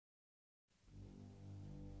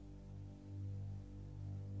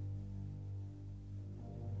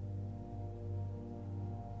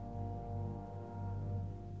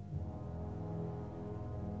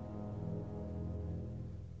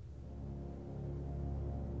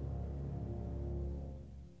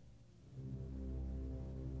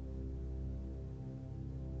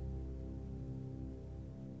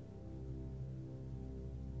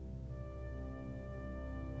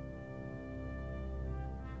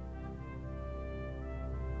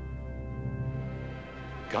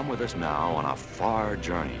Come with us now on a far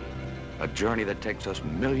journey, a journey that takes us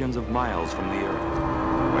millions of miles from the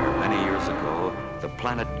Earth, where many years ago, the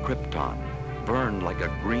planet Krypton burned like a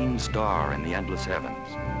green star in the endless heavens.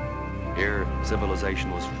 Here, civilization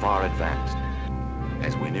was far advanced.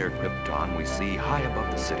 As we near Krypton, we see high above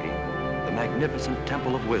the city, the magnificent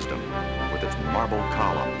Temple of Wisdom with its marble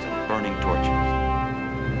columns and burning torches.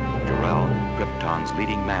 Jor-el, Krypton's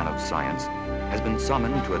leading man of science, has been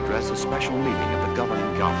summoned to address a special meeting of the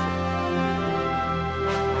Governing Council.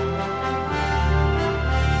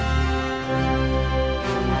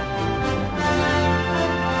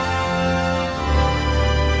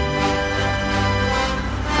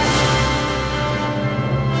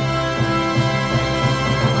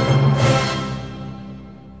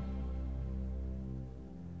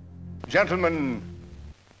 Gentlemen,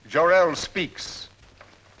 jor-el speaks.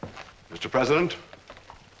 Mr. President,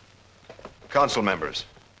 council members,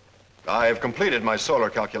 I have completed my solar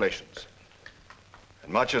calculations.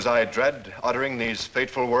 And much as I dread uttering these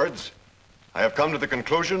fateful words, I have come to the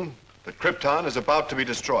conclusion that Krypton is about to be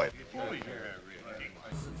destroyed.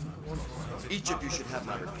 Each of you should have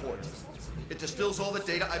my report. It distills all the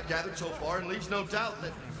data I've gathered so far and leaves no doubt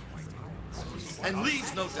that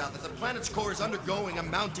the planet's core is undergoing a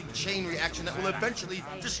mounting chain reaction that will eventually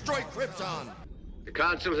destroy Krypton. The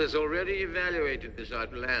Council has already evaluated this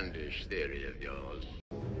outlandish theory of yours.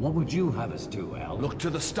 What would you have us do, Al? Look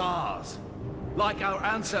to the stars, like our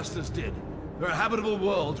ancestors did. There are habitable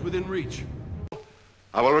worlds within reach.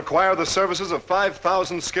 I will require the services of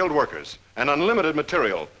 5,000 skilled workers and unlimited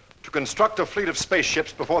material to construct a fleet of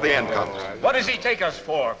spaceships before the end comes. What does he take us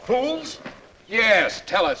for, fools? Yes,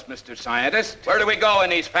 tell us, Mr. Scientist. Where do we go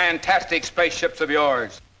in these fantastic spaceships of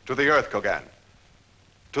yours? To the Earth, Kogan.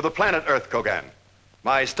 To the planet Earth, Kogan.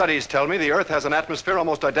 My studies tell me the Earth has an atmosphere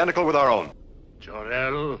almost identical with our own.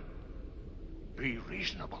 Jor-el, be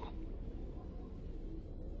reasonable.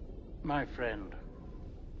 My friend,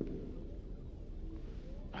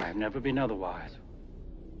 I have never been otherwise.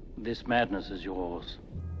 This madness is yours.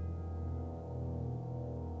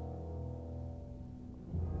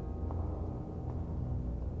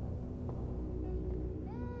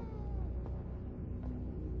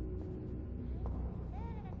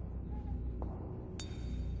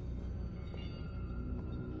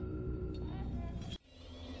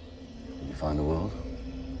 Find the world?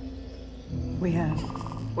 We have.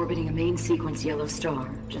 Orbiting a main sequence yellow star,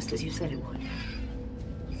 just as you said it would.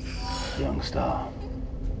 Young star.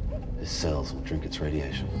 His cells will drink its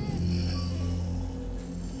radiation.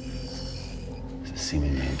 It's a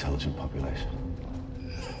seemingly intelligent population.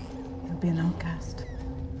 He'll be an outcast.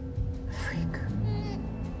 A freak.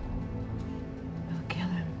 We'll kill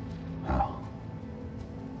him. How?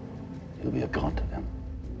 He'll be a god to them.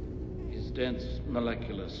 His dense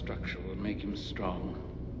molecular structure will make him strong.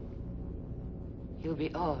 He'll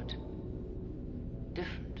be odd.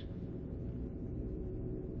 Different.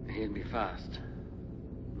 He'll be fast.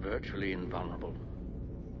 Virtually invulnerable.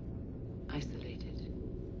 Isolated.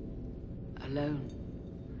 Alone.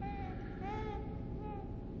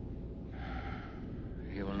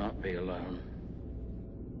 He will not be alone.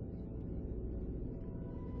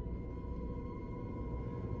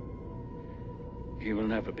 He will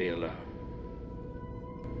never be alone.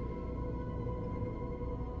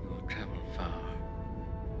 You will travel far,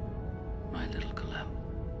 my little kal-el.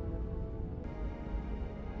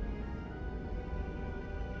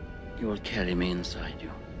 You will carry me inside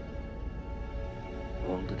you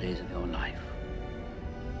all the days of your life.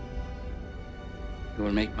 You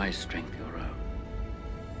will make my strength your own.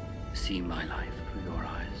 See my life through your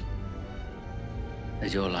eyes,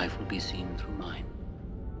 as your life will be seen through mine.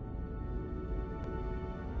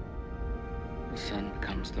 The son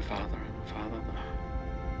becomes the father, and the father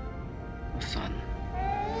the son.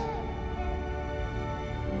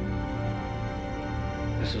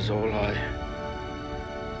 This is all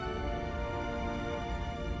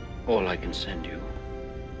I can send you,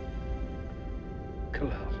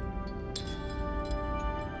 kal-el.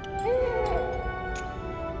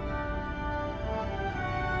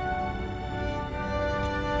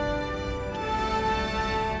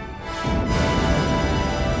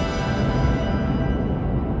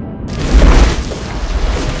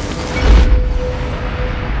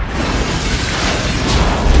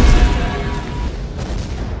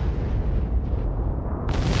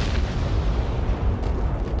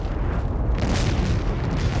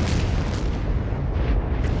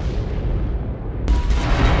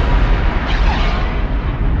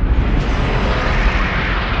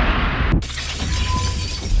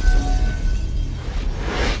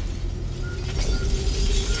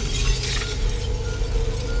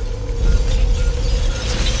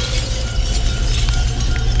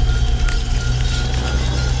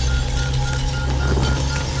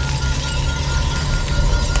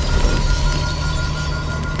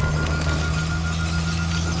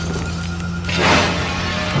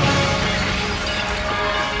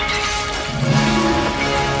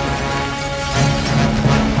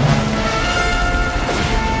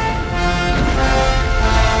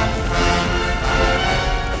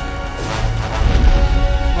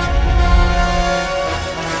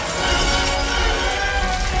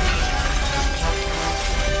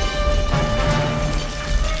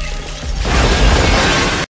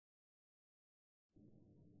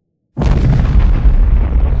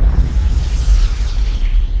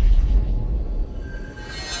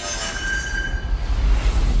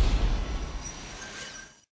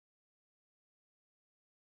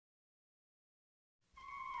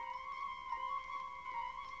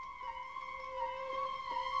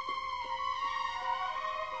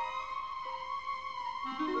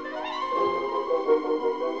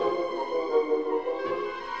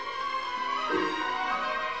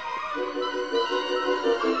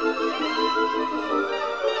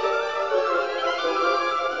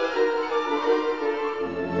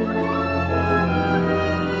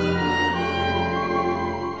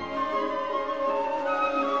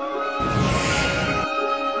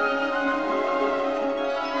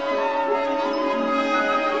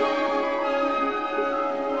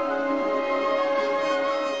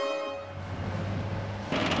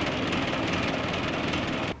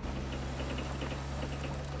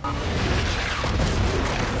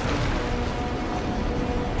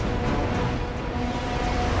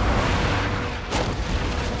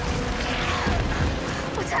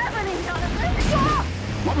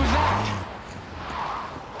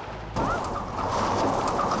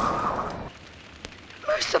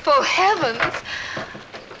 Merciful heavens!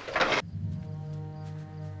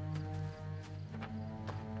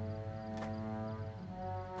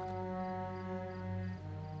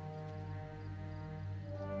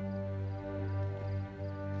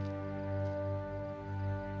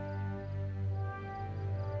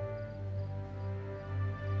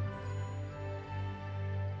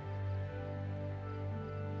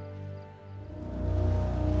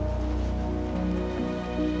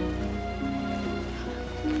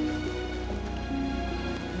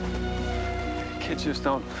 Kids just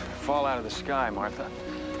don't fall out of the sky, Martha.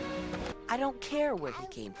 I don't care where he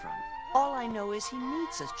came from. All I know is he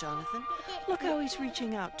needs us, Jonathan. Look how he's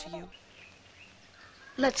reaching out to you.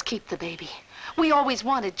 Let's keep the baby. We always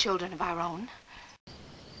wanted children of our own.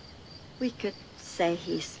 We could say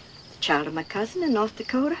he's the child of my cousin in North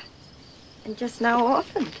Dakota, and just now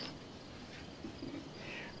orphaned.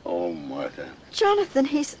 Oh, Martha. Jonathan,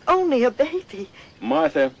 he's only a baby.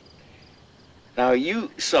 Martha, now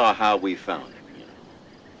you saw how we found him.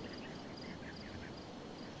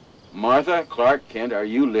 Martha, Clark Kent, are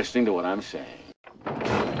you listening to what I'm saying?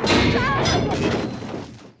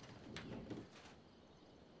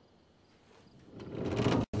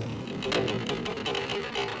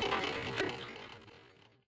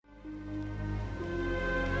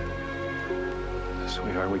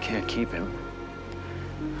 Sweetheart, we can't keep him.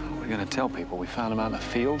 How are we gonna tell people we found him out in the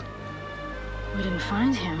field? We didn't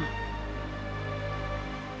find him.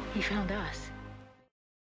 He found us.